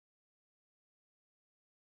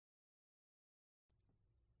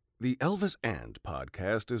The Elvis And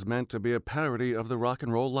podcast is meant to be a parody of the rock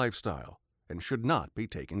and roll lifestyle and should not be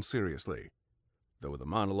taken seriously. Though the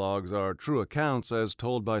monologues are true accounts as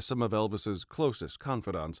told by some of Elvis's closest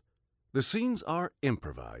confidants, the scenes are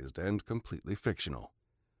improvised and completely fictional.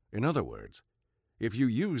 In other words, if you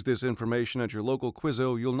use this information at your local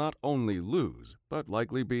quizzo, you'll not only lose, but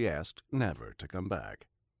likely be asked never to come back.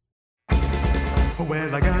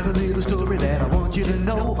 Well, I got a little story that I want you to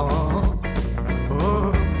know.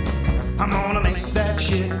 I'm gonna make that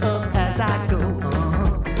shit up as I go.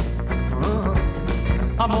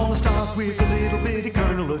 I'm gonna start with a little bitty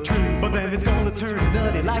kernel of truth, but then it's gonna turn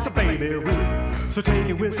nutty like a baby root. So take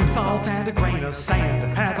it with some salt and a grain of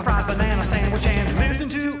sand. Have a fried banana sandwich and listen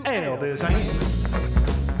to Elvis And.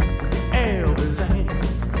 Elvis And.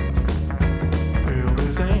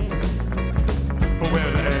 Elvis And. Well,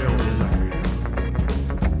 Elvis And.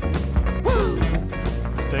 Woo!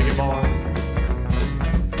 Take it, boy.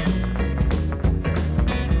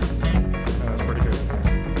 That's pretty good.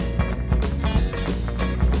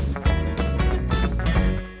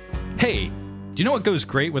 Hey, do you know what goes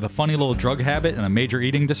great with a funny little drug habit and a major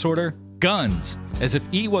eating disorder? Guns! As if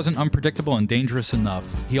E wasn't unpredictable and dangerous enough,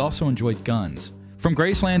 he also enjoyed guns. From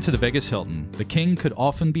Graceland to the Vegas Hilton, the king could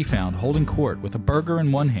often be found holding court with a burger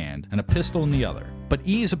in one hand and a pistol in the other. But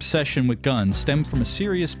E's obsession with guns stemmed from a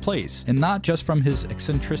serious place, and not just from his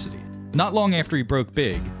eccentricity. Not long after he broke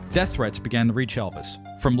big, death threats began to reach Elvis.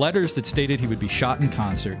 From letters that stated he would be shot in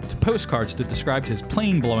concert, to postcards that described his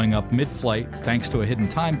plane blowing up mid-flight thanks to a hidden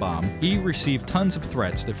time bomb, E received tons of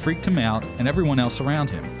threats that freaked him out and everyone else around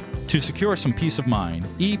him. To secure some peace of mind,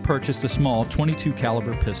 E purchased a small .22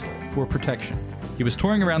 caliber pistol for protection. He was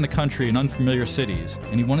touring around the country in unfamiliar cities,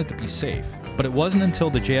 and he wanted to be safe. But it wasn't until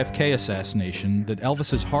the JFK assassination that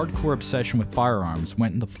Elvis's hardcore obsession with firearms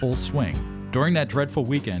went into full swing. During that dreadful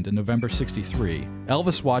weekend in November '63,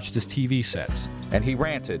 Elvis watched his TV sets. And he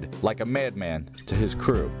ranted like a madman to his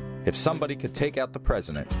crew. If somebody could take out the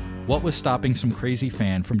president. What was stopping some crazy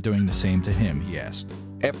fan from doing the same to him, he asked.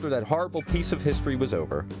 After that horrible piece of history was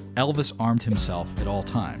over, Elvis armed himself at all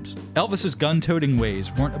times. Elvis's gun-toting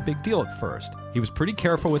ways weren't a big deal at first. He was pretty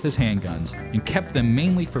careful with his handguns and kept them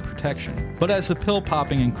mainly for protection. But as the pill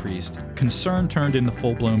popping increased, concern turned into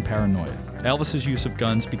full-blown paranoia. Elvis's use of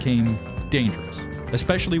guns became dangerous,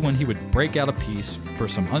 especially when he would break out a piece for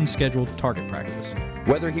some unscheduled target practice.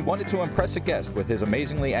 whether he wanted to impress a guest with his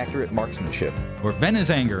amazingly accurate marksmanship, or vent his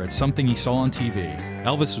anger at something he saw on TV,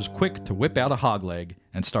 Elvis was quick to whip out a hog leg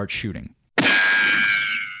and start shooting.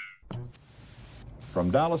 From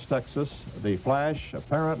Dallas, Texas, the flash,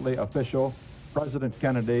 apparently official, President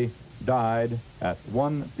Kennedy died at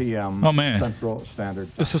 1 p.m. Oh, man. Central Standard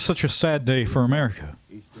Time. This is such a sad day for America.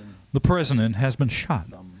 The president has been shot,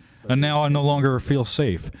 and now I no longer feel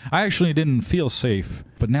safe. I actually didn't feel safe,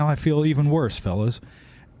 but now I feel even worse, fellas.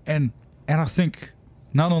 And I think,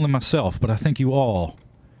 not only myself, but I think you all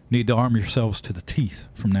need to arm yourselves to the teeth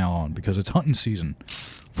from now on, because it's hunting season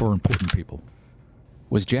for important people.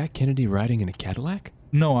 Was Jack Kennedy riding in a Cadillac?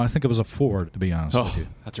 No, I think it was a Ford, to be honest with you.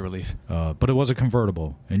 That's a relief. But it was a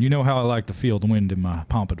convertible, and you know how I like to feel the wind in my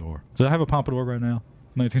pompadour. Do I have a pompadour right now?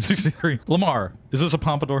 1963. Lamar, is this a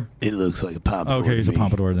pompadour? It looks like a pompadour. Okay, he's a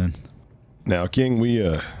pompadour then. Now, King,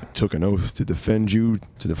 we took an oath to defend you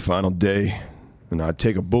to the final day, and I'd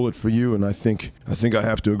take a bullet for you, and I think I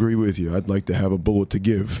have to agree with you. I'd like to have a bullet to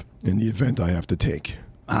give in the event I have to take.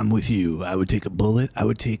 I'm with you. I would take a bullet. I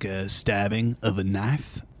would take a stabbing of a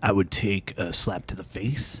knife. I would take a slap to the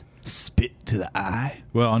face, spit to the eye.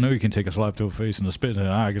 Well, I know you can take a slap to the face and a spit in the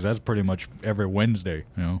eye, because that's pretty much every Wednesday,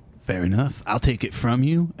 you know. Fair enough. I'll take it from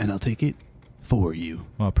you, and I'll take it for you.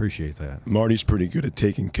 Well, I appreciate that. Marty's pretty good at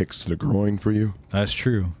taking kicks to the groin for you. That's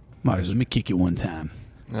true. Marty, let me kick you one time.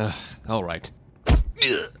 All right.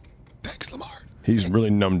 Thanks, Lamar. He's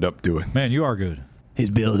really numbed up to it. Man, you are good.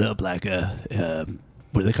 He's built up like a,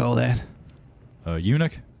 what do they call that?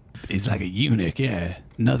 Eunuch? He's like a eunuch, yeah.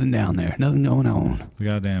 Nothing down there. Nothing going on.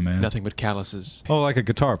 Goddamn, man. Nothing but calluses. Oh, like a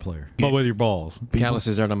guitar player. But with your balls.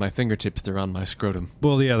 Calluses aren't on my fingertips, they're on my scrotum.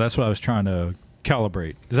 Well, yeah, that's what I was trying to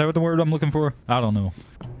calibrate. Is that what the word I'm looking for? I don't know.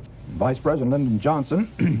 Vice President Lyndon Johnson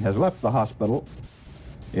has left the hospital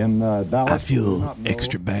in Dallas. I feel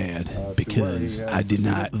extra bad because I did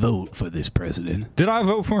not vote for this president. Did I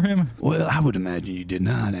vote for him? Well, I would imagine you did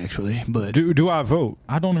not, actually, but... Do I vote?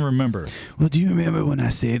 I don't remember. Well, do you remember when I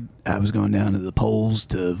said I was going down to the polls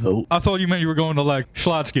to vote? I thought you meant you were going to, like,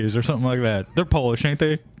 Schlotzsky's or something like that. They're Polish, ain't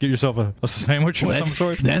they? Get yourself a sandwich of some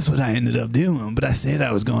sort? That's what I ended up doing, but I said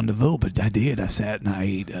I was going to vote, but I did. I sat and I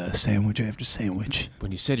ate sandwich after sandwich.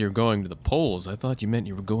 When you said you were going to the polls, I thought you meant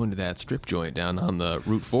you were going to that strip joint down on the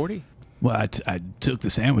Route 40. Well, I took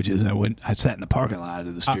the sandwiches and I sat in the parking lot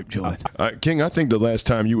of the strip joint. King, I think the last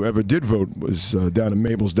time you ever did vote was down at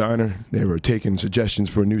Mabel's Diner. They were taking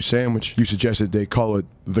suggestions for a new sandwich. You suggested they call it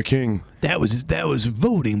the King. That was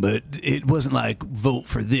voting, but it wasn't like vote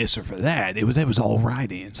for this or for that. That was all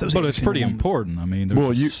write-ins. But it's pretty important. I mean,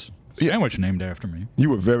 there's a sandwich named after me.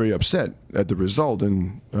 You were very upset at the result,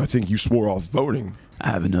 and I think you swore off voting. I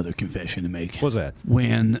have another confession to make. What's that?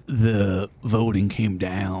 When the voting came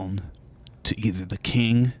down to either the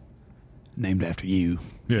King, named after you,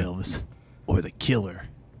 Elvis, or the Killer,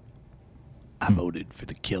 I voted for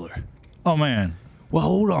the Killer. Oh, man. Well,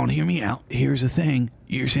 hold on. Hear me out. Here's the thing.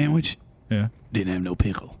 Your sandwich didn't have no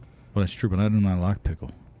pickle. Well, that's true, but I do not like pickle.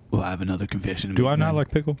 Well, I have another confession to Do make. I not like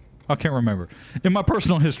pickle? I can't remember. In my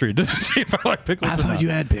personal history, does it say if I like pickles I or thought not? you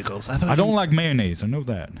had pickles. I don't like mayonnaise. I know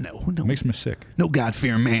that. No. It makes me sick. No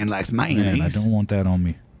God-fearing man likes mayonnaise. Man, I don't want that on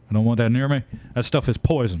me. I don't want that near me. That stuff is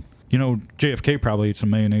poison. You know, JFK probably ate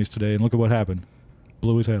some mayonnaise today, and look at what happened.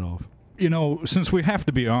 Blew his head off. You know, since we have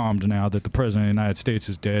to be armed now that the President of the United States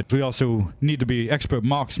is dead, we also need to be expert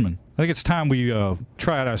marksmen. I think it's time we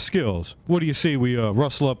try out our skills. What do you see? We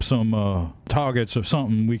rustle up some targets or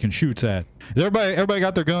something we can shoot at. Is everybody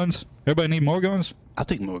got their guns? Everybody need more guns? I'll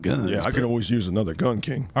take more guns. Yeah, I could always use another gun,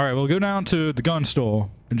 King. All right, well, go down to the gun store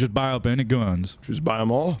and just buy up any guns. Just buy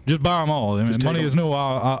them all? Just buy them all. I mean, Just money take 'em. is no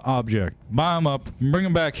object. Buy them up, bring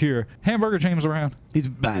them back here. Hamburger James around? He's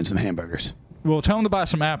buying some hamburgers. Well, tell him to buy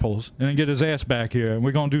some apples and then get his ass back here, and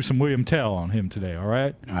we're going to do some William Tell on him today, all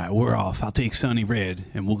right? All right, we're off. I'll take Sonny Red,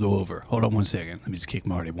 and we'll go over. Hold on one second. Let me just kick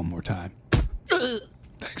Marty one more time.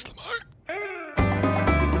 Thanks, Lamar.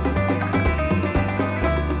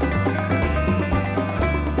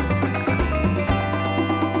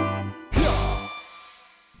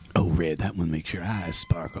 Oh, Red, that one makes your eyes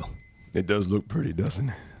sparkle. It does look pretty, doesn't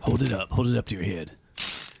it? Hold it up. Hold it up to your head.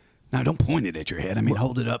 Now, don't point it at your head. I mean,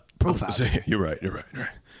 hold it up profile. You're right.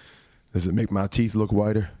 Does it make my teeth look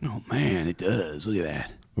whiter? Oh, man, it does. Look at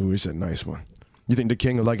that. Ooh, it's a nice one. You think the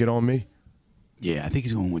King will like it on me? Yeah, I think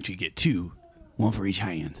he's going to want you to get two. One for each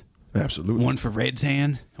hand. Absolutely. One for Red's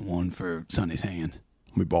hand and one for Sonny's hand.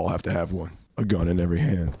 We all have to have one. A gun in every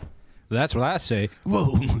hand. That's what I say.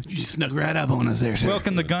 Whoa, you snuck right up on us there, sir.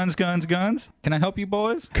 Welcome to Guns, Guns, Guns. Can I help you,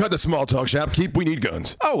 boys? Cut the small talk, Shopkeep. We need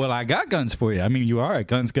guns. Oh, well, I got guns for you. I mean, you are at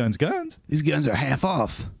Guns, Guns, Guns. These guns are half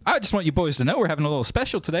off. I just want you boys to know we're having a little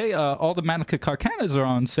special today. All the Manica Carcanas are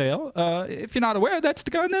on sale. If you're not aware, that's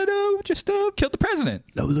the gun that just killed the president.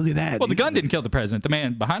 Oh, look at that. Well, the gun didn't kill the president. The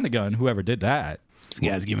man behind the gun, whoever did that. This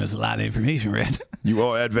guy's giving us a lot of information, Red. You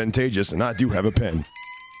are advantageous, and I do have a pen.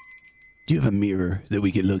 Do you have a mirror that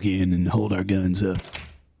we can look in and hold our guns up?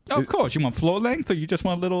 Oh, of course. You want floor length, or you just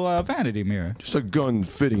want a little vanity mirror? Just a gun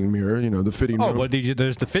fitting mirror, the fitting Oh, room. well,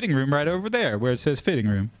 there's the fitting room right over there where it says fitting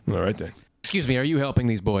room. All right, then. Excuse me, are you helping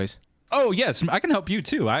these boys? Oh, yes. I can help you,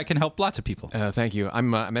 too. I can help lots of people. Thank you.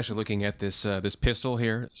 I'm actually looking at this pistol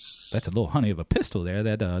here. That's a little honey of a pistol there.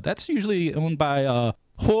 That's usually owned by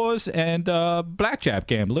whores and blackjack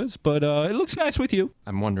gamblers, but it looks nice with you.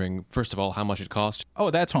 I'm wondering, first of all, how much it cost,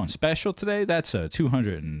 Oh, that's on special today. That's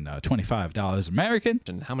 $225 American.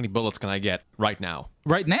 and how many bullets can I get right now?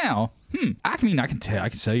 Right now, I can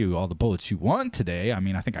tell you all the bullets you want today. I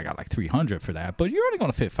mean, I think I got like 300 for that, but you're only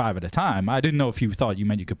going to fit 5 at a time. I didn't know if you thought you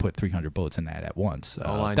meant you could put 300 bullets in that at once.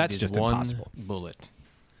 All I That's need just is one impossible. bullet.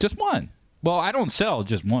 Just one. Well, I don't sell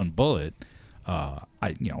just one bullet. I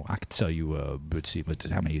could sell you. Let's see,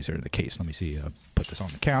 how many is there in the case? Let me see. Put this on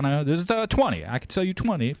the counter. There's 20. I could sell you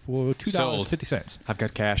 20 for $2.50. I've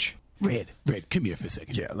got cash. Red, come here for a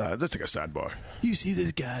second. Yeah, let's take a sidebar. You see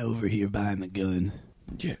this guy over here buying the gun?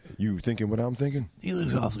 Yeah, you thinking what I'm thinking? He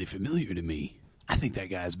looks awfully familiar to me. I think that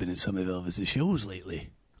guy's been in some of Elvis's shows lately.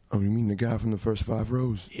 Oh, you mean the guy from the first 5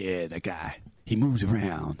 rows? Yeah, that guy. He moves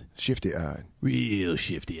around. Shifty-eyed. Real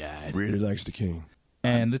shifty-eyed. Really likes the King.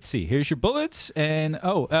 And let's see. Here's your bullets. And,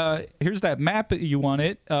 here's that map you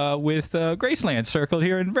wanted with Graceland circled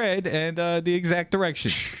here in red and the exact direction.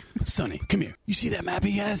 Sonny, come here. You see that map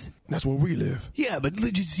he has? That's where we live. Yeah, but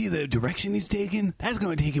did you see the direction he's taking? That's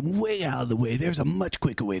going to take him way out of the way. There's a much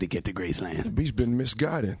quicker way to get to Graceland. He's been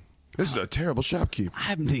misguided. This is a terrible shopkeep.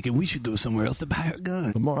 I'm thinking we should go somewhere else to buy a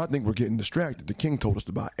gun. Lamar, I think we're getting distracted. The King told us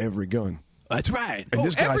to buy every gun. That's right. And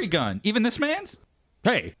this guy's... Every gun. Even this man's?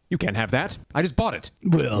 Hey, you can't have that. I just bought it.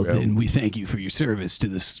 Well, then we thank you for your service to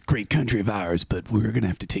this great country of ours, but we're going to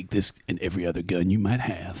have to take this and every other gun you might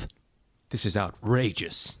have. This is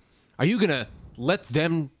outrageous. Are you going to let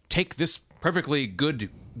them take this perfectly good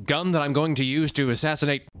gun that I'm going to use to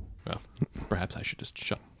assassinate? Well, perhaps I should just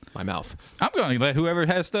shut my mouth. I'm going to let whoever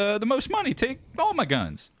has the most money take all my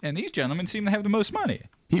guns. And these gentlemen seem to have the most money.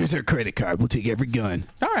 Here's our credit card. We'll take every gun.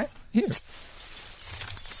 All right, here.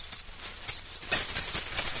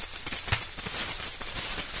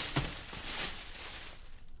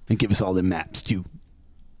 And give us all the maps, too.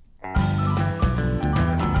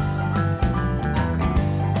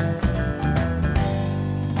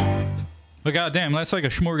 But goddamn, that's like a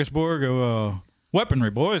smorgasbord of weaponry,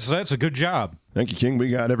 boys. That's a good job. Thank you, King. We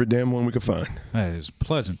got every damn one we could find. That is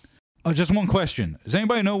pleasant. Just one question. Does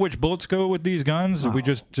anybody know which bullets go with these guns? Or we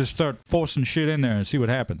just start forcing shit in there and see what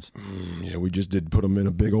happens? Yeah, we just did put them in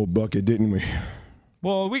a big old bucket, didn't we?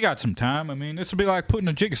 Well, we got some time. I mean, this will be like putting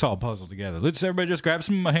a jigsaw puzzle together. Let's everybody just grab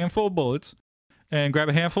a handful of bullets and grab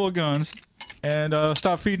a handful of guns and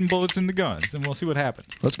start feeding bullets in the guns, and we'll see what happens.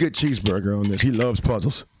 Let's get Cheeseburger on this. He loves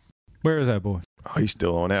puzzles. Where is that boy? Oh, he's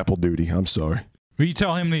still on apple duty. I'm sorry. Will you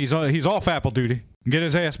tell him he's off apple duty? Get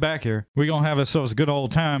his ass back here. We're going to have ourselves a good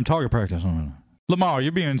old time target practice on it. Lamar,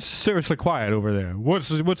 you're being seriously quiet over there.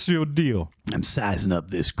 What's your deal? I'm sizing up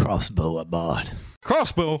this crossbow I bought.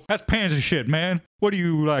 Crossbow? That's pansy shit, man. What are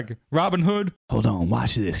you, like, Robin Hood? Hold on,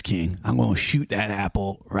 watch this, King. I'm going to shoot that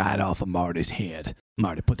apple right off of Marty's head.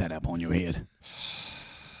 Marty, put that apple on your head.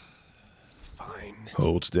 Fine.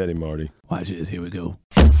 Hold steady, Marty. Watch this. Here we go.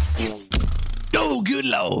 Oh, good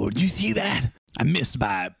Lord. You see that? I missed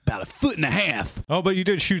by about 1.5 feet. Oh, but you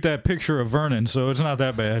did shoot that picture of Vernon, so it's not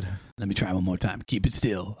that bad. Let me try one more time. Keep it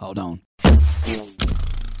still. Hold on.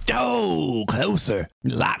 Oh, closer. A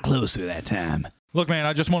lot closer that time. Look, man,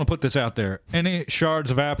 I just want to put this out there. Any shards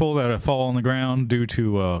of apple that fall on the ground due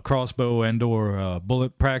to crossbow and or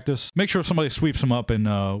bullet practice, make sure somebody sweeps them up and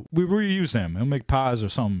we reuse them and make pies or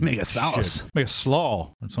something. Make a sauce. Shit. Make a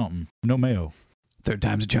slaw or something. No mayo. 3rd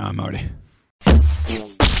time's a charm, Marty.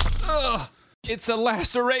 Ugh, it's a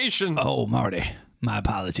laceration. Oh, Marty. My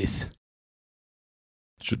apologies.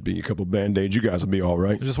 Should be a couple Band-Aids. You guys will be all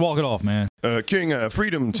right. Just walk it off, man. King,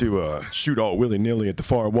 freedom to shoot all willy-nilly at the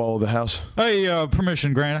far wall of the house. Hey,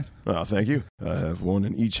 permission granted. Oh, thank you. I have one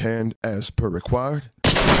in each hand as per required.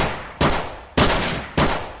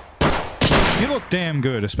 You look damn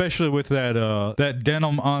good, especially with that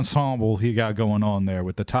denim ensemble he got going on there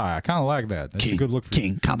with the tie. I kind of like that. That's King, a good look for you.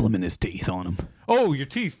 King, compliment his teeth on him. Oh, your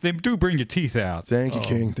teeth. They do bring your teeth out. Thank you,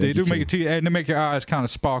 King. They do make your teeth, and they make your eyes kind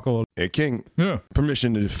of sparkle. Hey, King. Yeah.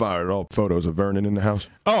 Permission to fire all photos of Vernon in the house.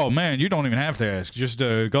 Oh, man, you don't even have to ask. Just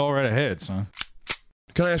go right ahead, son.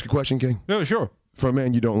 Can I ask a question, King? Yeah, sure. For a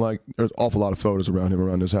man you don't like, there's an awful lot of photos around him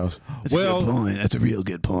around this house. That's a good point. That's a real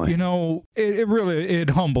good point. You know, it really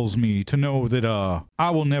humbles me to know that I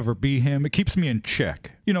will never be him. It keeps me in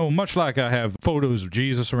check. You know, much like I have photos of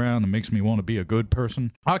Jesus around that makes me want to be a good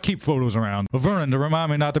person, I keep photos around of Vernon to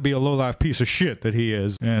remind me not to be a low-life piece of shit that he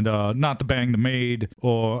is, and not to bang the maid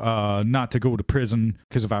or not to go to prison,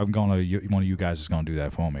 because if I'm going to, one of you guys is going to do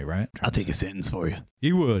that for me, right? I'll take a sentence for you.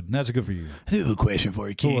 You would. That's good for you. I do have a question for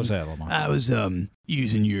you, King. What was that, Lamar? I was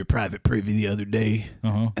using your private privy the other day,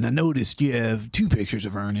 and I noticed you have 2 pictures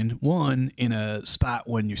of Vernon. One in a spot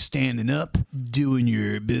when you're standing up doing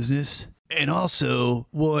your business, and also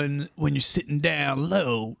one when you're sitting down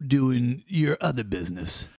low doing your other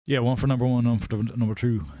business. Yeah, one for number 1, one for number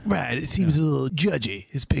 2. Right. It seems a little judgy,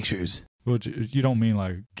 his pictures. Well, you don't mean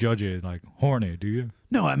like judgy, like horny, do you?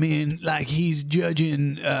 No, I mean like he's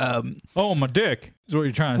judging. Oh, my dick is what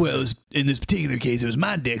you're trying to say. Well, in this particular case, it was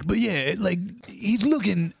my dick. But yeah, like he's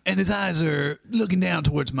looking, and his eyes are looking down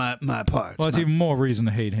towards my parts. Well, that's even more reason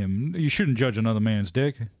to hate him. You shouldn't judge another man's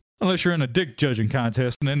dick. Unless you're in a dick judging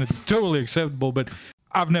contest, and then it's totally acceptable, but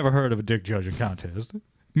I've never heard of a dick judging contest.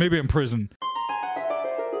 Maybe in prison.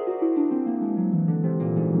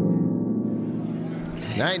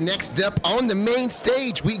 All right, next up on the main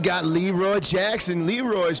stage, we got Leroy Jackson.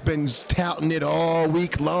 Leroy's been touting it all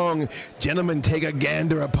week long. Gentlemen, take a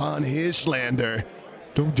gander upon his slander.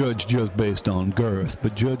 Don't judge just based on girth,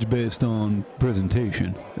 but judge based on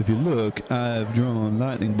presentation. If you look, I've drawn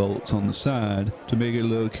lightning bolts on the side to make it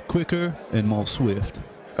look quicker and more swift.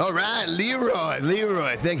 All right,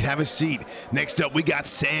 Leroy, thanks. Have a seat. Next up, we got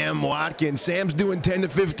Sam Watkins. Sam's doing 10 to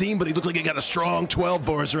 15, but he looks like he got a strong 12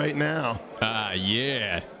 for us right now.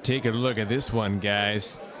 Yeah. Take a look at this one,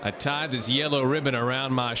 guys. I tied this yellow ribbon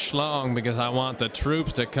around my schlong because I want the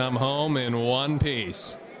troops to come home in one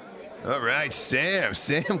piece. All right, Sam,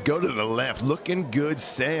 go to the left. Looking good,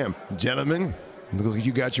 Sam. Gentlemen, look like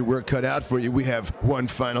you got your work cut out for you. We have one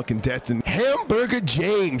final contestant, Hamburger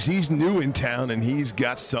James. He's new in town, and he's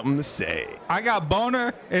got something to say. I got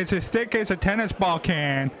boner. It's as thick as a tennis ball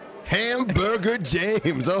can. Hamburger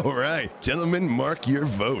James. All right. Gentlemen, mark your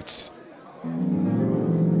votes.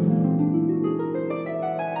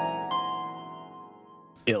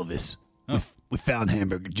 Elvis. We found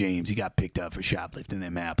Hamburger James. He got picked up for shoplifting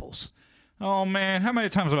them apples. Oh, man, how many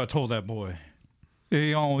times have I told that boy?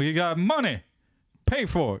 You got money. Pay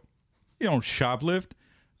for it. You don't shoplift.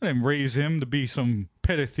 I didn't raise him to be some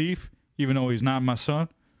petty thief, even though he's not my son.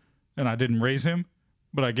 And I didn't raise him,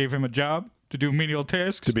 but I gave him a job to do menial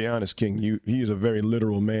tasks. To be honest, King, he is a very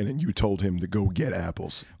literal man, and you told him to go get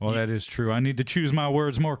apples. Well, that is true. I need to choose my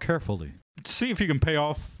words more carefully. See if you can pay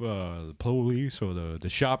off the police or the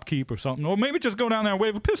shopkeep or something. Or maybe just go down there and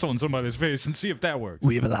wave a pistol in somebody's face and see if that works.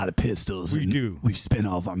 We have a lot of pistols. We do. We've spent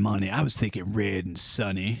all of our money. I was thinking Red and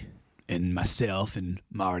Sonny and myself and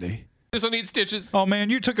Marty. This will need stitches. Oh, man,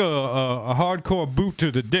 you took a hardcore boot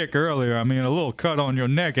to the dick earlier. I mean, a little cut on your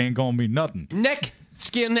neck ain't gonna be nothing. Neck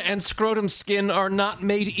skin and scrotum skin are not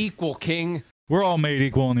made equal, King. We're all made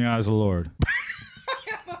equal in the eyes of the Lord.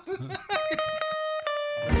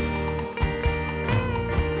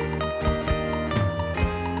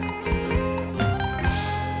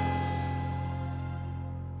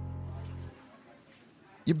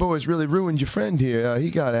 Your boys really ruined your friend here. He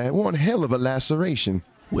got one hell of a laceration.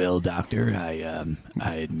 Well, Doctor, I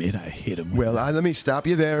admit I hit him. Well, let me stop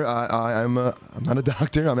you there. I'm not a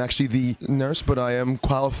doctor. I'm actually the nurse, but I am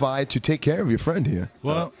qualified to take care of your friend here.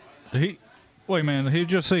 Well, wait, man, did he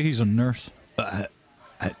just say he's a nurse? That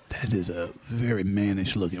is a very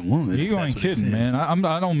mannish-looking woman. You ain't kidding, man.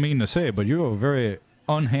 I don't mean to say it, but you're a very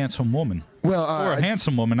unhandsome woman. Well, or a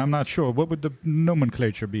handsome woman, I'm not sure. What would the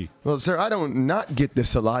nomenclature be? Well, sir, I don't not get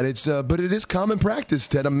this a lot. But it is common practice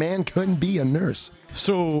that a man couldn't be a nurse.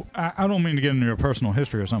 So, I don't mean to get into your personal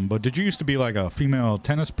history or something, but did you used to be like a female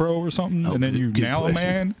tennis pro or something? Oh, and then you now question. a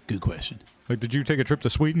man? Good question. Like, did you take a trip to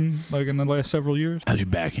Sweden, like, in the last several years? How's your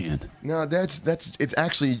backhand? No, it's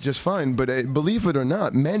actually just fine. But believe it or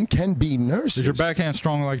not, men can be nurses. Is your backhand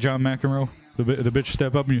strong like John McEnroe? The bitch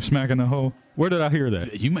step up and you smack in the hole? Where did I hear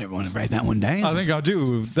that? You might want to write that one down. I think I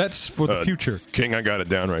do. That's for the future. King, I got it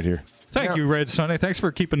down right here. Thank you, Red Sunday. Thanks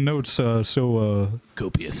for keeping notes so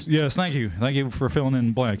copious. Yes, thank you. Thank you for filling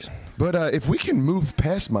in blanks. But if we can move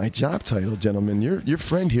past my job title, gentlemen, your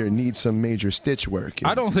friend here needs some major stitch work.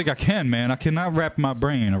 I don't think I can, man. I cannot wrap my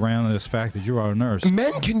brain around this fact that you are a nurse.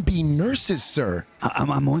 Men can be nurses, sir.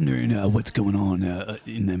 I'm wondering what's going on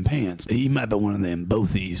in them pants. He might be one of them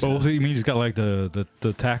boathies. Boathy? You mean he's got like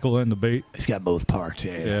the tackle and the bait? He's got both parts,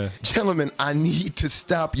 yeah. Gentlemen, I need to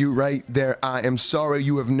stop you right there. I am sorry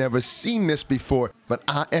you have never seen this before, but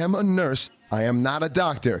I am a nurse. I am not a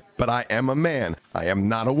doctor, but I am a man. I am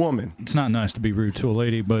not a woman. It's not nice to be rude to a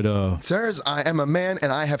lady, but Sirs, I am a man,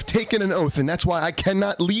 and I have taken an oath, and that's why I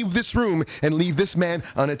cannot leave this room and leave this man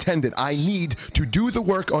unattended. I need to do the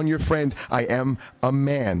work on your friend. I am a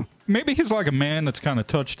man. Maybe he's like a man that's kind of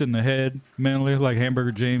touched in the head mentally, like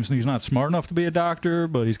Hamburger James, and he's not smart enough to be a doctor,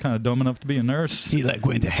 but he's kind of dumb enough to be a nurse. He like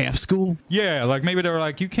went to half school? Yeah, like maybe they were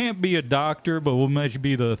like, you can't be a doctor, but we'll make you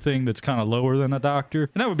be the thing that's kind of lower than a doctor.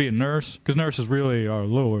 And that would be a nurse, because nurses really are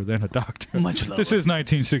lower than a doctor. Much lower. This is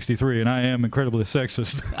 1963, and I am incredibly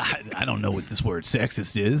sexist. I don't know what this word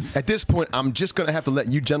sexist is. At this point, I'm just going to have to let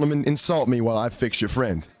you gentlemen insult me while I fix your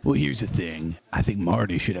friend. Well, here's the thing. I think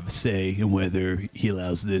Marty should have a say in whether he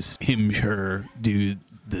allows this her do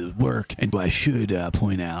the work. And I should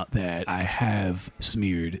point out that I have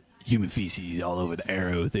smeared human feces all over the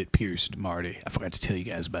arrow that pierced Marty. I forgot to tell you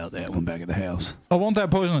guys about that one back at the house. Oh, won't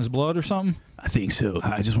that poison his blood or something? I think so.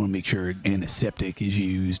 I just want to make sure antiseptic is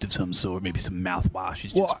used of some sort. Maybe some mouthwash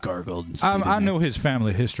is just gargled. And I know his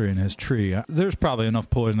family history and his tree. There's probably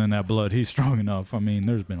enough poison in that blood. He's strong enough. I mean,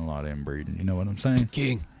 there's been a lot of inbreeding. You know what I'm saying?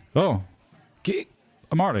 King. Oh. King.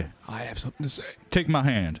 Marty. I have something to say. Take my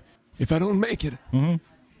hand. If I don't make it,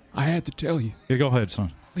 I had to tell you. Yeah, go ahead,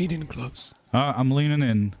 son. Lean in close. I'm leaning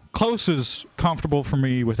in. Close is comfortable for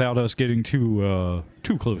me without us getting too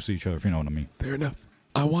close to each other, if you know what I mean. Fair enough.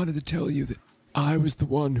 I wanted to tell you that I was the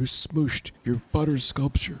one who smooshed your butter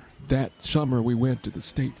sculpture that summer we went to the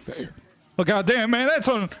state fair. Oh, goddamn, man, that's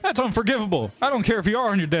unforgivable. I don't care if you are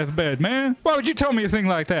on your deathbed, man. Why would you tell me a thing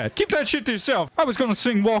like that? Keep that shit to yourself. I was going to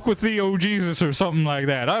sing Walk With Thee, O Jesus, or something like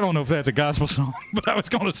that. I don't know if that's a gospel song, but I was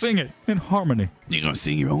going to sing it in harmony. You're going to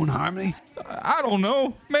sing your own harmony? I don't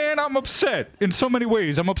know. Man, I'm upset in so many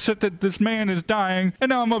ways. I'm upset that this man is dying, and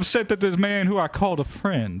now I'm upset that this man who I called a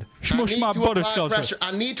friend smushed my butter sculpture.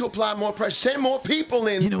 I need to apply more pressure. Send more people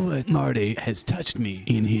in. You know what? Marty has touched me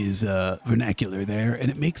in his vernacular there, and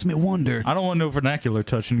it makes me wonder. I don't want no vernacular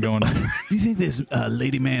touching going on. You think this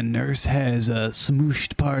lady man nurse has a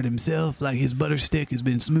smooshed part himself, like his butter stick has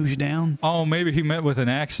been smooshed down? Oh, maybe he met with an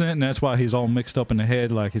accent, and that's why he's all mixed up in the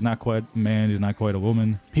head, like he's not quite a man, he's not quite a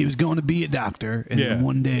woman. He was going to be at doctor, and then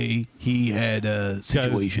one day he had a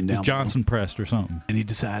situation down Johnson pressed or something, and he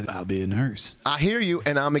decided I'll be a nurse. I hear you,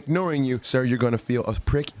 and I'm ignoring you. Sir, you're going to feel a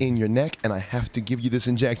prick in your neck, and I have to give you this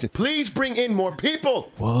injection. Please bring in more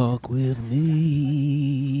people. Walk with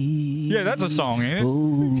me. Yeah, that's a song, ain't it?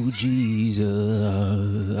 Oh, Jesus.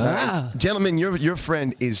 Gentlemen, your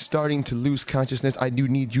friend is starting to lose consciousness. I do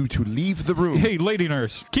need you to leave the room. Hey, lady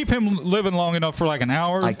nurse, keep him living long enough for like an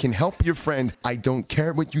hour. I can help your friend. I don't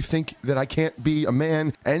care what you think that I can't be a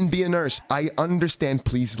man and be a nurse. I understand.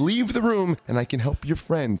 Please leave the room, and I can help your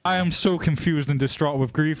friend. I am so confused and distraught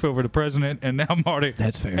with grief over the president, and now Marty.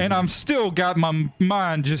 That's fair. And I'm still got my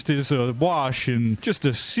mind just as awash and just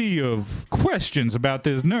a sea of questions about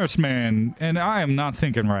this nurse man, and I am not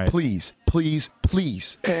thinking right. Please, please,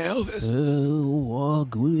 please. Elvis.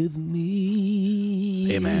 Walk with me.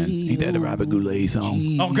 Hey, man, ain't that a Robert Goulet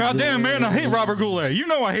song? Oh, goddamn, man, I hate Robert Goulet. You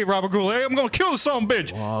know I hate Robert Goulet. I'm gonna kill the son of a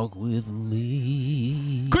bitch. Walk with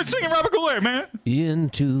me. Quit singing Robert Goulet, man.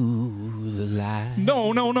 Into the light.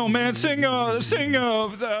 No, man. Sing, Walk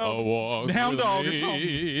Hound Dog or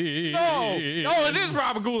something. No, it is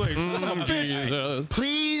Robert Goulet. Son of a bitch. Jesus.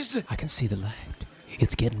 Please. I can see the light.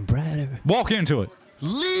 It's getting brighter. Walk into it.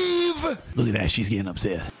 Leave. Look at that. She's getting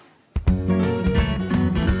upset.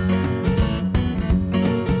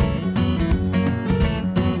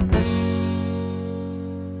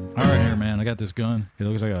 All right, here, man. I got this gun. It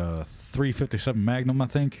looks like a .357 Magnum, I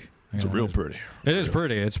think. It's real pretty. It is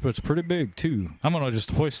pretty. It's pretty big too. I'm gonna just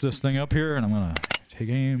hoist this thing up here, and I'm gonna take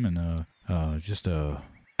aim and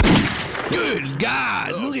Good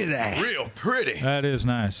God! Look at that. Real pretty. That is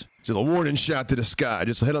nice. Just a warning shot to the sky.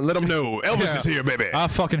 Just let them know Elvis is here, baby. I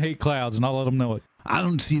fucking hate clouds, and I'll let them know it. I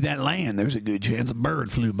don't see that land. There's a good chance a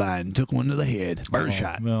bird flew by and took one to the head. Bird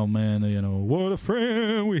shot. Well, man, you know, what a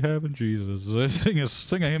friend we have in Jesus.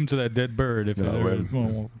 Sing a hymn to that dead bird. If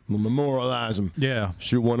We'll memorialize him. Yeah.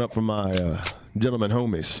 Shoot one up for my gentleman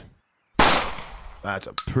homies. That's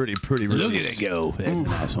a pretty release. Look at it go. That's a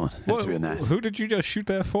nice one. That's real nice. Who did you just shoot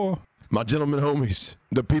that for? My gentleman homies.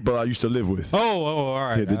 The people I used to live with. Oh, all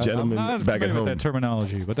right. Yeah, the gentleman I'm not back at familiar home. with that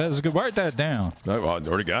terminology, but that is good. Write that down. I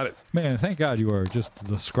already got it. Man, thank God you are just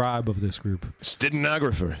the scribe of this group.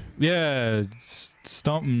 Stenographer. Yeah,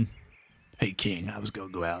 stumping. Hey, King, I was going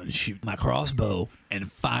to go out and shoot my crossbow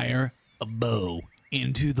and fire a bow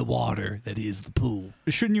into the water that is the pool.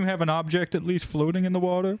 Shouldn't you have an object at least floating in the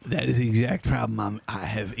water? That is the exact problem I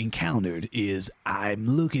have encountered is I'm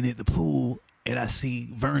looking at the pool and I see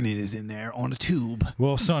Vernon is in there on a tube.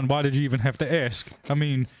 Well, son, why did you even have to ask? I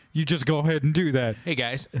mean, you just go ahead and do that. Hey,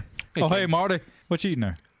 guys. Hey, Marty. What you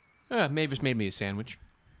eating there? Mavis made me a sandwich.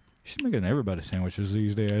 She's making everybody sandwiches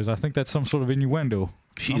these days. I think that's some sort of innuendo.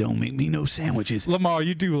 She don't make me no sandwiches. Lamar,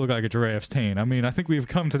 you do look like a giraffe's taint. I mean, I think we've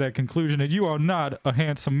come to that conclusion that you are not a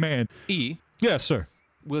handsome man. E. Yes, sir.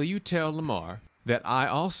 Will you tell Lamar that I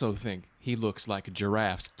also think he looks like a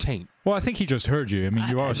giraffe's taint? Well, I think he just heard you. I mean,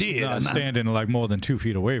 you are not standing like more than 2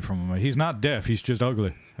 feet away from him. He's not deaf. He's just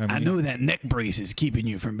ugly. I know that neck brace is keeping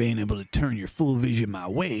you from being able to turn your full vision my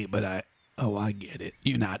way, but I get it.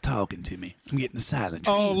 You're not talking to me. I'm getting the silent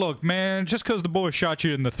treatment. Oh, look, man, just because the boy shot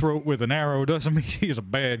you in the throat with an arrow doesn't mean he's a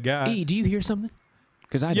bad guy. E, do you hear something?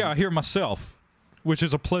 Because I I hear myself, which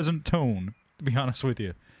is a pleasant tone, to be honest with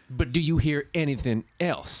you. But do you hear anything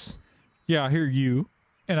else? Yeah, I hear you,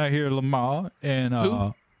 and I hear Lamar, and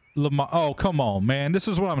Who? Lamar. Oh, come on, man. This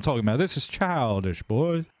is what I'm talking about. This is childish,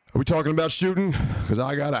 boys. Are we talking about shooting? Because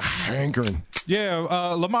I got a hankering. Yeah,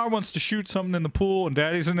 Lamar wants to shoot something in the pool, and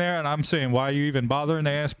Daddy's in there, and I'm saying, why are you even bothering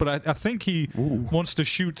to ask? But I think he wants to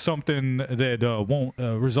shoot something that won't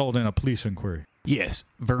result in a police inquiry. Yes,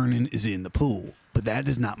 Vernon is in the pool, but that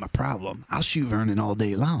is not my problem. I'll shoot Vernon all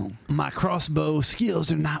day long. My crossbow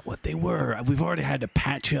skills are not what they were. We've already had to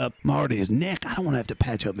patch up Marty's neck. I don't want to have to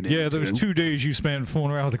patch up an Yeah, those 2 days you spent fooling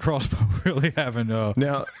around with the crossbow really haven't.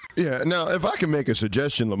 Now, if I can make a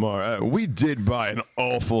suggestion, Lamar, we did buy an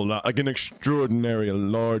awful lot, like an extraordinary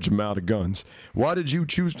large amount of guns. Why did you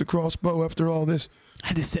choose the crossbow after all this? I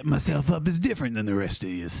had to set myself up as different than the rest of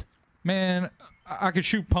you. Man, I could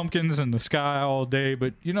shoot pumpkins in the sky all day,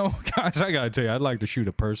 but, you know, guys, I got to tell you, I'd like to shoot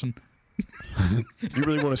a person. You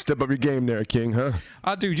really want to step up your game there, King,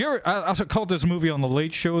 huh? Dude, I called this movie on The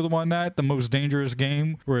Late Show the one night, The Most Dangerous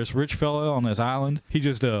Game, where this rich fella on this island, he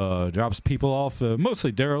just drops people off,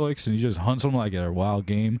 mostly derelicts, and he just hunts them like a wild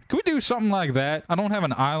game. Can we do something like that? I don't have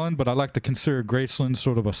an island, but I'd like to consider Graceland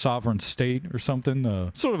sort of a sovereign state or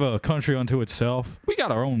something, sort of a country unto itself. We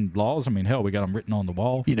got our own laws. I mean, hell, we got them written on the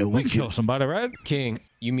wall. You know, we can kill somebody, right? King,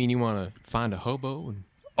 you mean you want to find a hobo?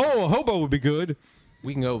 Oh, a hobo would be good.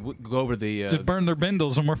 we can go over the Just burn their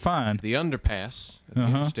bindles and we're fine. the underpass at the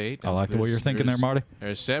interstate. I like the way you're thinking there, Marty.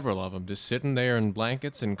 There's several of them just sitting there in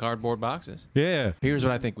blankets and cardboard boxes. Yeah. Here's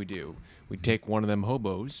what I think we do. We take one of them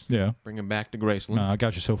hobos, Yeah. bring him back to Graceland. No, I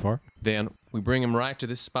got you so far. Then we bring him right to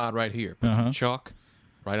this spot right here. Put some chalk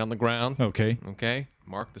right on the ground. Okay. Okay.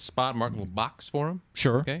 Mark the spot. Mark a little box for him.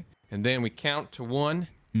 Sure. Okay. And then we count to 1,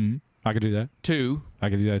 I could do that. 2, I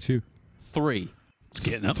could do that too. 3. It's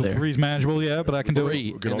getting up there. 3's manageable, yeah, but I can do it.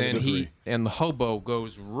 3. And then the hobo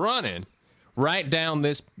goes running right down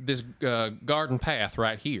this garden path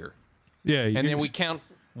right here. Yeah. And then we count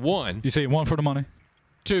 1. You say 1 for the money,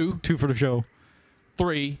 2, 2 for the show,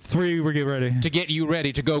 3 we get ready. to get you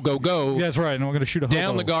ready to go. Yeah, that's right. And we're gonna shoot a hobo.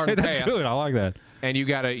 Down the garden Hey, that's path. good. I like that. And you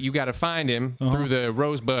gotta find him through the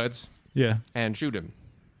rosebuds Yeah. and shoot him.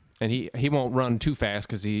 And he won't run too fast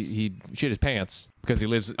because he shit his pants because he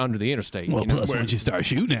lives under the interstate. Well, you know? plus once you start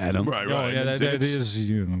shooting at them, Right, Oh, right. yeah, that is.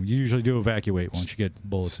 You usually do evacuate once you get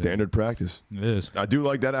bullets in. Standard practice. It is. I do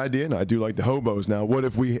like that idea, and I do like the hobos. Now, what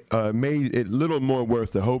if we made it a little more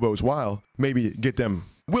worth the hobos' while? Maybe get them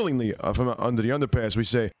willingly from under the underpass. We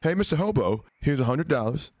say, hey, Mr. Hobo, here's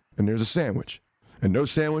 $100, and there's a sandwich. And no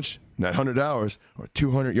sandwich, not $100, or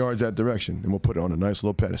 200 yards that direction, and we'll put it on a nice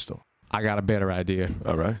little pedestal. I got a better idea.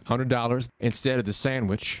 All right. $100 instead of the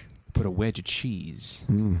sandwich. Put a wedge of cheese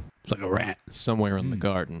it's like a rat. somewhere in the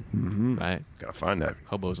garden, right? Gotta find that.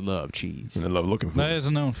 Hobos love cheese. And I love looking for That it. is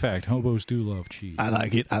a known fact. Hobos do love cheese. I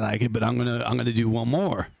like it, but I'm gonna do one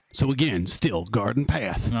more. So again, still garden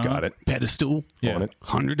path, Got it. pedestal, Yeah. On it.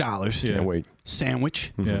 $100, Yeah. Can't wait.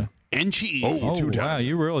 sandwich, Yeah. and cheese. Oh. Oh, 2 wow. times.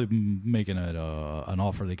 You're really making it an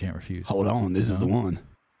offer they can't refuse. Hold on, this is the one.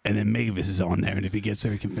 And then Mavis is on there, and if he gets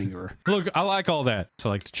there, he can finger her. Look, I like all that. So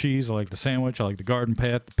I like the cheese, I like the sandwich, I like the garden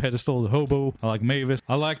path, the pedestal, the hobo, I like Mavis,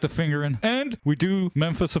 I like the fingering. And we do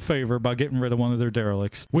Memphis a favor by getting rid of one of their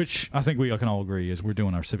derelicts, which I think we can all agree is we're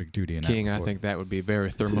doing our civic duty in that King, I regard. think that would be very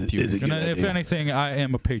It's therapeutic. a good And if idea. anything, I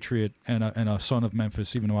am a patriot and a son of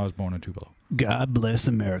Memphis, even though I was born in Tupelo. God bless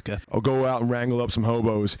America. I'll go out and wrangle up some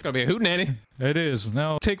hobos. It's gonna be a hootenanny. It is.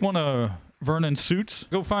 Now, take one of Vernon's suits,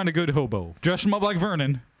 go find a good hobo, dress him up like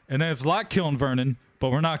Vernon, and then it's like killing Vernon,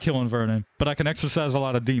 but we're not killing Vernon. But I can exorcise a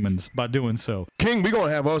lot of demons by doing so. King, we're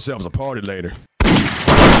gonna have ourselves a party later.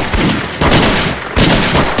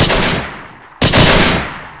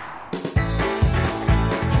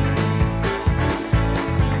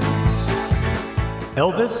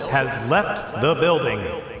 Elvis has left the building.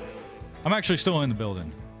 I'm actually still in the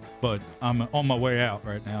building, but I'm on my way out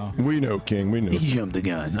right now. We know, King. We know. He jumped the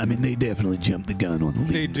gun. I mean, they definitely jumped the gun on the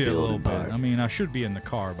They leaving did a little building bit. part. I mean, I should be in the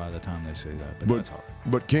car by the time they say that, but But, that's all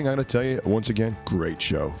right. but King, I gotta tell you, once again, great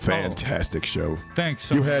show. Fantastic show. Thanks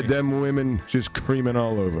so You much. had them women just creaming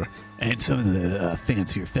all over. And some of the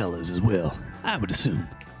fancier fellas as well, I would assume.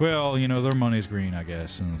 Well, you know, their money's green, I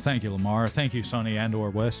guess. And thank you, Lamar. Thank you, Sonny and/or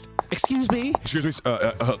West. Excuse me. Excuse me.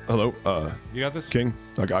 Hello. You got this? King.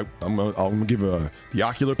 Like I'm gonna give the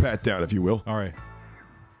ocular pat down, if you will. All right.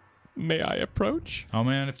 May I approach? Oh,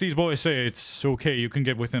 man, if these boys say it's okay, you can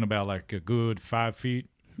get within about like a good 5 feet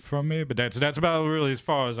from me. But that's about really as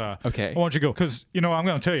far as I want you to go. Because, you know, I'm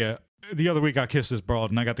going to tell you, the other week I kissed this broad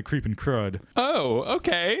and I got the creeping crud. Oh,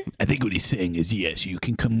 okay. I think what he's saying is, yes, you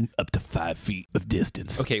can come up to 5 feet of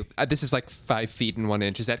distance. Okay, this is like 5 feet and 1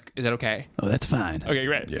 inch. Is that okay? Oh, that's fine. Okay,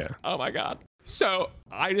 great. Yeah. Oh my God. So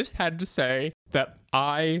I just had to say that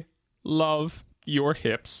I love your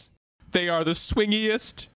hips. They are the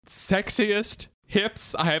swingiest, sexiest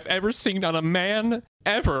hips I have ever seen on a man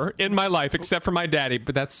ever in my life, except for my daddy.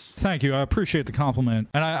 But that's Thank you. I appreciate the compliment.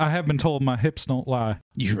 And I have been told my hips don't lie.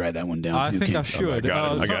 You should write that one down, I too, think King. I should. I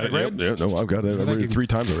got it. I got it. Yep, no, I've got it. I've read it 3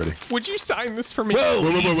 times already. Would you sign this for me?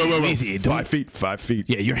 Whoa, easy. 5 feet. 5 feet.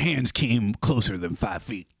 Yeah, your hands came closer than 5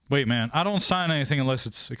 feet. Wait, man, I don't sign anything unless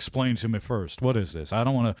it's explained to me first. What is this? I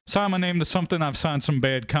don't want to sign my name to something. I've signed some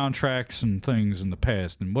bad contracts and things in the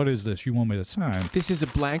past. And what is this you want me to sign? This is a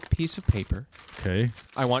blank piece of paper. Okay.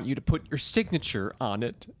 I want you to put your signature on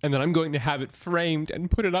it, and then I'm going to have it framed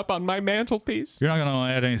and put it up on my mantelpiece. You're not going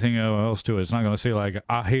to add anything else to it. It's not going to say, like,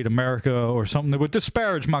 I hate America or something that would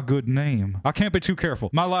disparage my good name. I can't be too careful.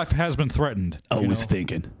 My life has been threatened. Always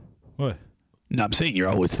thinking. What? No, I'm saying you're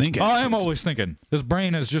always thinking. Oh, I am always thinking. This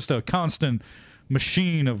brain is just a constant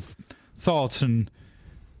machine of thoughts and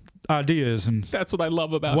ideas and That's what I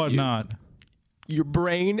love about whatnot. you. Your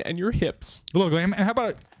brain and your hips. Look, how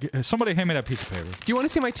about somebody hand me that piece of paper? Do you want to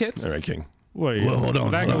see my tits? All right, King. Wait, well, hold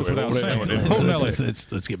on. That goes without saying.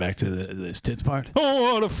 Let's get back to this tits part.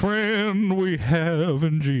 Oh, what a friend we have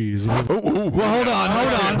in Jesus. Well, hold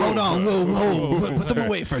on. Whoa. Put them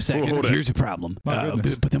away for a second. Here's the problem.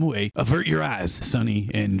 Put them away. Avert your eyes,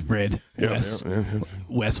 Sonny and Red.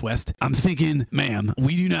 West. I'm thinking, ma'am,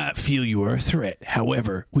 we do not feel you are a threat.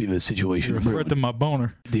 However, we have a situation. You're a threat to my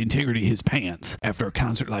boner. The integrity of his pants after a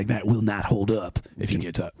concert like that will not hold up if he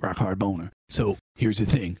gets a rock hard boner. So here's the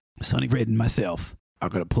thing. Sonny Red and myself are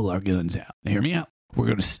going to pull our guns out. Now hear me out. We're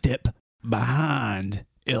going to step behind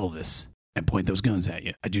Elvis and point those guns at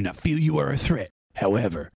you. I do not feel you are a threat.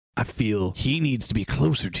 However, I feel he needs to be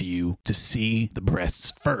closer to you to see the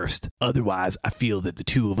breasts first. Otherwise, I feel that the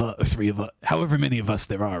two of us, or three of us, however many of us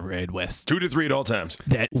there are, Red West. 2 to 3 at all times.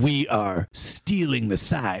 That we are stealing the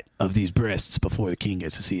sight of these breasts before the king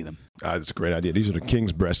gets to see them. That's a great idea. These are the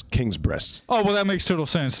king's breasts. Oh, well, that makes total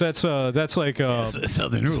sense. That's like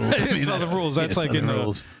Southern rules. Southern rules. That's like in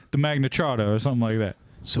the Magna Charta or something like that.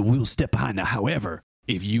 So we'll step behind. Now, however,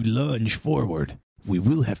 if you lunge forward, we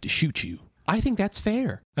will have to shoot you. I think that's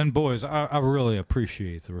fair. And boys, I really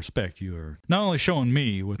appreciate the respect you are not only showing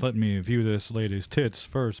me with letting me view this lady's tits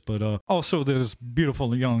first, but also this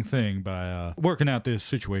beautiful young thing by working out this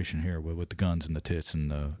situation here with the guns and the tits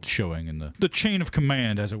and the showing and the chain of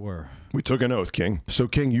command, as it were. We took an oath, King. So,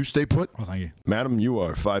 King, you stay put. Oh, thank you. Madam, you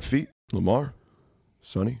are 5 feet. Lamar,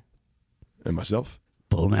 Sonny, and myself.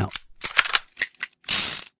 Pull them out.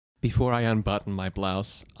 Before I unbutton my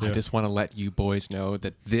blouse, I just want to let you boys know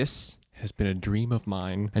that this has been a dream of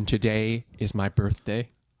mine, and today is my birthday.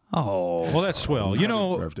 Oh, well, that's swell. You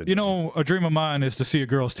know, a dream of mine is to see a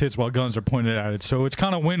girl's tits while guns are pointed at it. So it's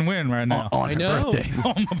kind of win-win right now. On her birthday.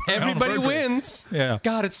 Everybody wins. Yeah.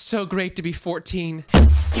 God, it's so great to be 14.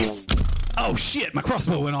 Oh shit! My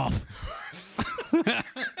crossbow went off.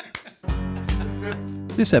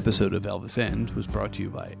 This episode of Elvis End was brought to you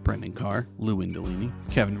by Brendan Carr, Lou Indolini,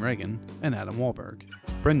 Kevin Reagan, and Adam Wahlberg.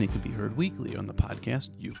 Brendan can be heard weekly on the podcast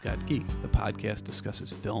You've Got Geek. The podcast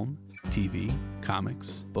discusses film, TV,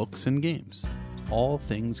 comics, books, and games. All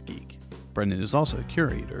things geek. Brendan is also a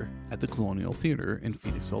curator at the Colonial Theater in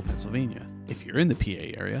Phoenixville, Pennsylvania. If you're in the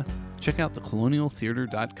PA area, check out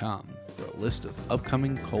thecolonialtheater.com for a list of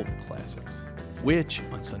upcoming cult classics, which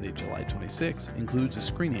on Sunday, July 26, includes a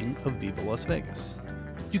screening of Viva Las Vegas.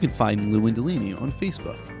 You can find Lou Indolini on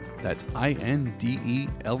Facebook. That's INDELLINI.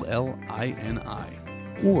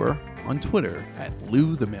 Or on Twitter at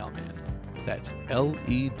Lou the Mailman. That's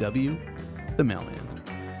LEW the Mailman.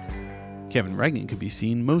 Kevin Reagan can be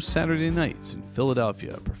seen most Saturday nights in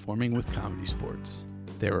Philadelphia performing with Comedy Sports.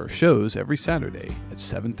 There are shows every Saturday at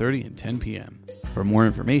 7:30 and 10 p.m. For more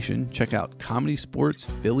information, check out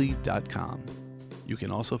comedysportsphilly.com. You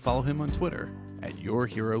can also follow him on Twitter at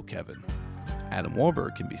YourHeroKevin. Adam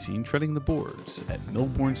Wahlberg can be seen treading the boards at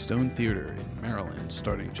Milbourne Stone Theater in Maryland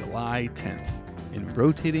starting July 10th in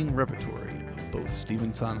rotating repertory of both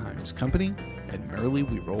Stephen Sondheim's Company and Merrily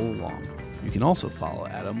We Roll Along. You can also follow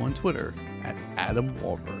Adam on Twitter at Adam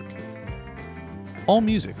Wahlberg. All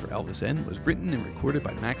music for Elvis End was written and recorded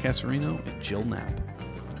by Matt Casarino and Jill Knapp.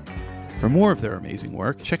 For more of their amazing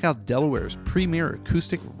work, check out Delaware's premier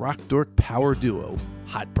acoustic rock dork power duo,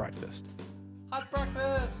 Hot Breakfast. Hot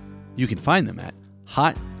breakfast! You can find them at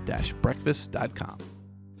hot-breakfast.com.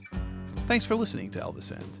 Thanks for listening to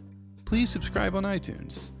Elvis End. Please subscribe on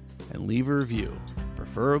iTunes and leave a review,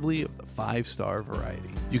 preferably of the 5-star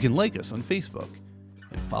variety. You can like us on Facebook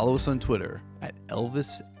and follow us on Twitter at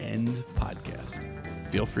Elvis End Podcast.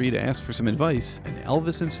 Feel free to ask for some advice, and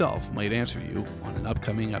Elvis himself might answer you on an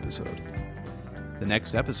upcoming episode. The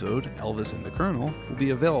next episode, Elvis and the Colonel, will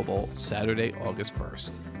be available Saturday, August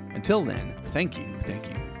 1st. Until then, thank you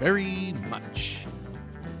very much.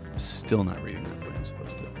 I'm still not reading that the way I'm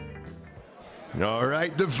supposed to. All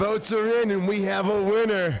right, the votes are in, and we have a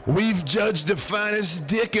winner. We've judged the finest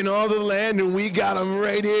dick in all the land, and we got him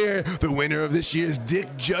right here. The winner of this year's dick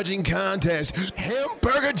judging contest,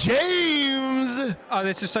 Hamburger James. Oh,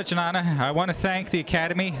 this is such an honor. I want to thank the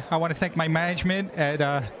Academy. I want to thank my management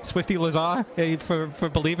at Swifty Lazar for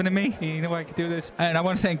believing in me. You know I could do this. And I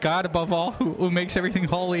want to thank God above all, who makes everything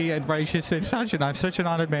holy and righteous. And I'm such an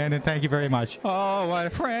honored man, and thank you very much. Oh, what a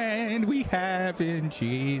friend we have in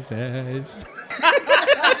Jesus.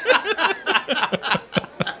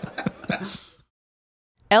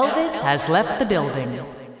 Elvis has left the building.